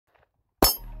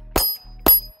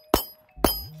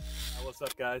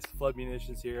What's up guys, Flood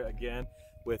Munitions here again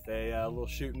with a little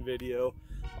shooting video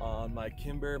on my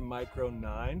Kimber Micro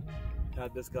 9.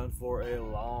 Had this gun for a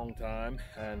long time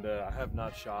and I have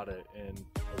not shot it in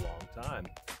a long time.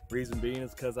 Reason being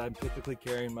is because I'm typically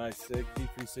carrying my SIG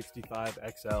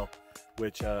P365 XL,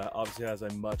 which obviously has a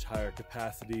much higher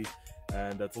capacity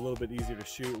and it's a little bit easier to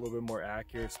shoot, a little bit more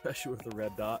accurate, especially with the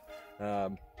red dot.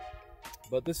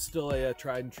 But this is still a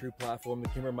tried and true platform. The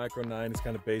Kimber Micro 9 is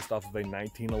kind of based off of a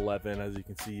 1911. As you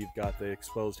can see, you've got the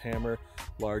exposed hammer,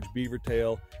 large beaver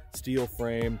tail, steel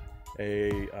frame,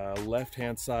 a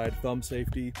left-hand side thumb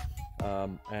safety,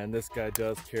 and this guy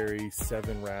does carry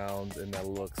 7 rounds in that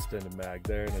little extended mag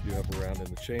there, and I do have a round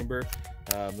in the chamber.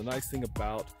 The nice thing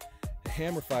about a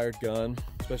hammer-fired gun,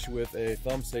 especially with a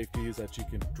thumb safety, is that you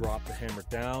can drop the hammer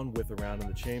down with a round in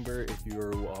the chamber if you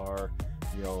are,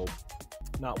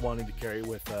 not wanting to carry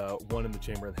with one in the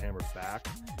chamber and the hammer back.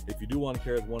 If you do want to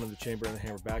carry with one in the chamber and the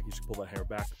hammer back, you should pull that hammer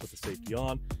back to put the safety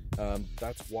on.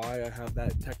 That's why I have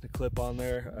that Techniclip on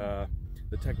there.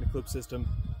 The Techniclip system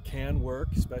can work,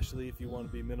 especially if you want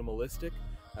to be minimalistic.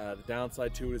 The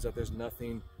downside to it is that there's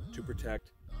nothing to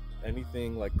protect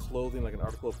anything like clothing, like an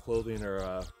article of clothing or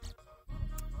a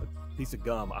piece of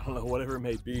gum, I don't know, whatever it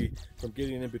may be, from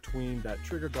getting in between that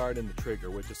trigger guard and the trigger,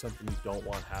 which is something you don't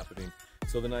want happening.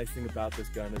 So the nice thing about this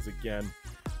gun is, again,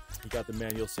 you got the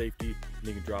manual safety and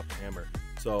you can drop the hammer.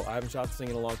 So I haven't shot this thing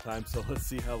in a long time, so let's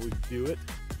see how we do it.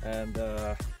 And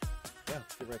yeah,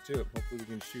 let's get right to it. Hopefully we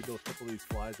can shoot a couple of these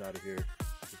flies out of here.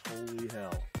 Holy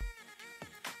hell.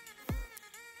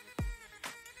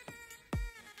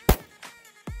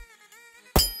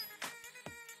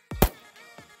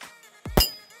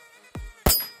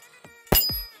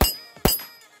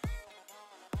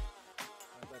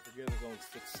 I forget there's only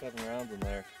 6-7 rounds in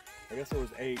there. I guess there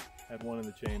was 8, had 1 in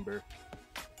the chamber.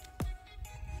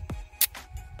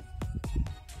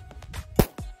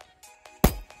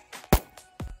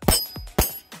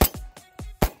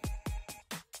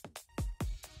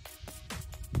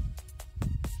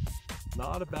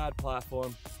 Not a bad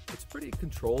platform. It's pretty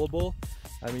controllable.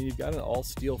 I mean, you've got an all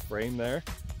steel frame there,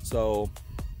 so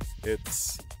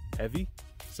it's heavy.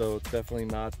 So it's definitely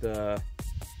not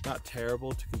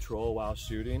terrible to control while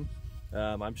shooting.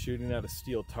 I'm shooting at a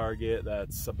steel target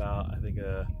that's about,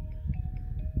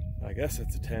 I guess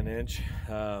it's a 10-inch,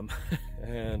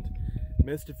 and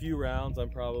missed a few rounds. I'm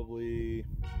probably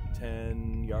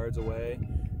 10 yards away.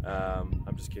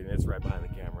 I'm just kidding, it's right behind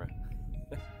the camera.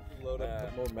 Load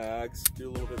up more mags, do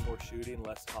a little bit more shooting,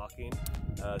 less talking.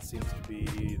 It seems to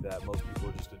be that most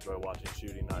people just enjoy watching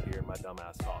shooting, not hearing my dumb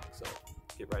ass talk, so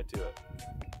get right to it.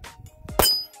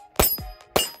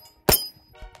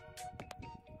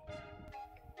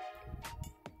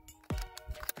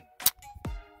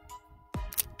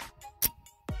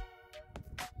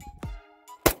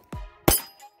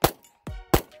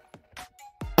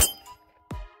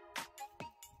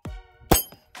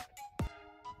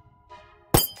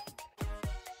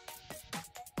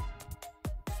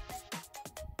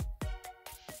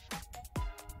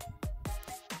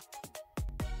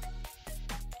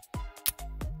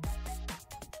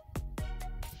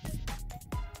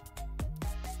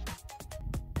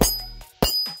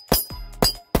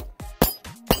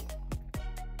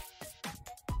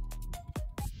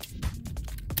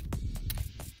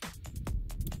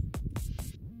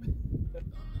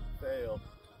 Failed.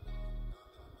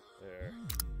 There.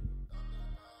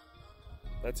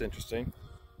 That's interesting.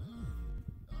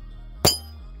 I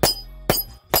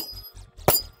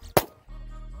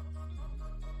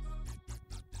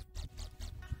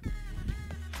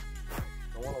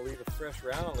want to leave a fresh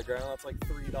round on the ground. That's like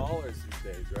 $3 these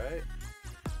days, right?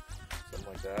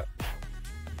 Something like that.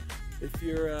 If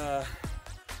you're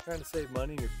trying to save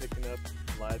money and you're picking up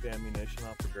live ammunition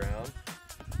off the ground,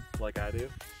 like I do,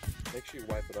 make sure you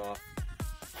wipe it off.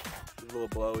 Give it a little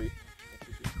blowy. Make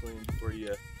sure it's clean before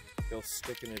you go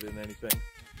sticking it in anything.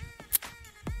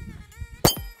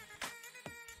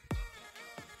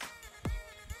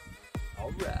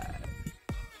 Alright.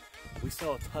 We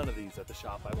sell a ton of these at the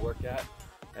shop I work at,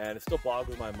 and it still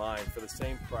boggles my mind. For the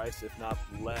same price, if not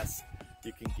less,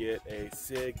 you can get a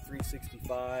SIG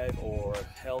 365 or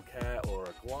a Hellcat or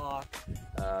a Glock,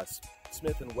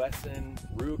 Smith & Wesson,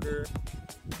 Ruger,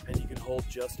 and you can hold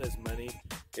just as many,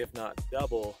 if not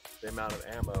double, the amount of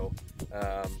ammo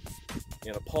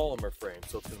in a polymer frame.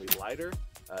 So it's going to be lighter,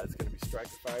 it's going to be striker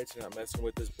fired, so you're not messing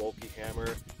with this bulky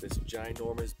hammer, this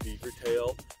ginormous beaver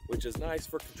tail, which is nice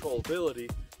for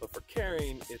controllability, but for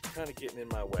carrying, it's kind of getting in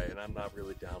my way, and I'm not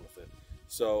really down with it.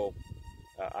 So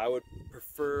I would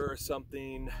prefer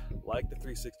something like the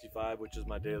 365, which is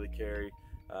my daily carry.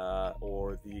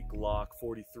 or the Glock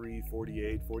 43,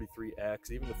 48,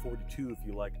 43X, even the 42 if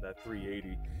you like that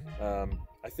 380.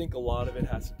 I think a lot of it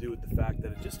has to do with the fact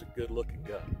that it's just a good looking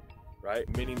gun, right?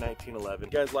 Mini 1911.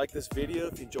 If you guys like this video,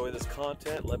 if you enjoy this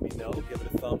content, let me know. Give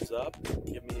it a thumbs up.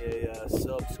 Give me a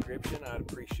subscription. I'd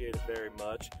appreciate it very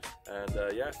much. And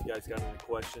yeah, if you guys got any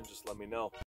questions, just let me know.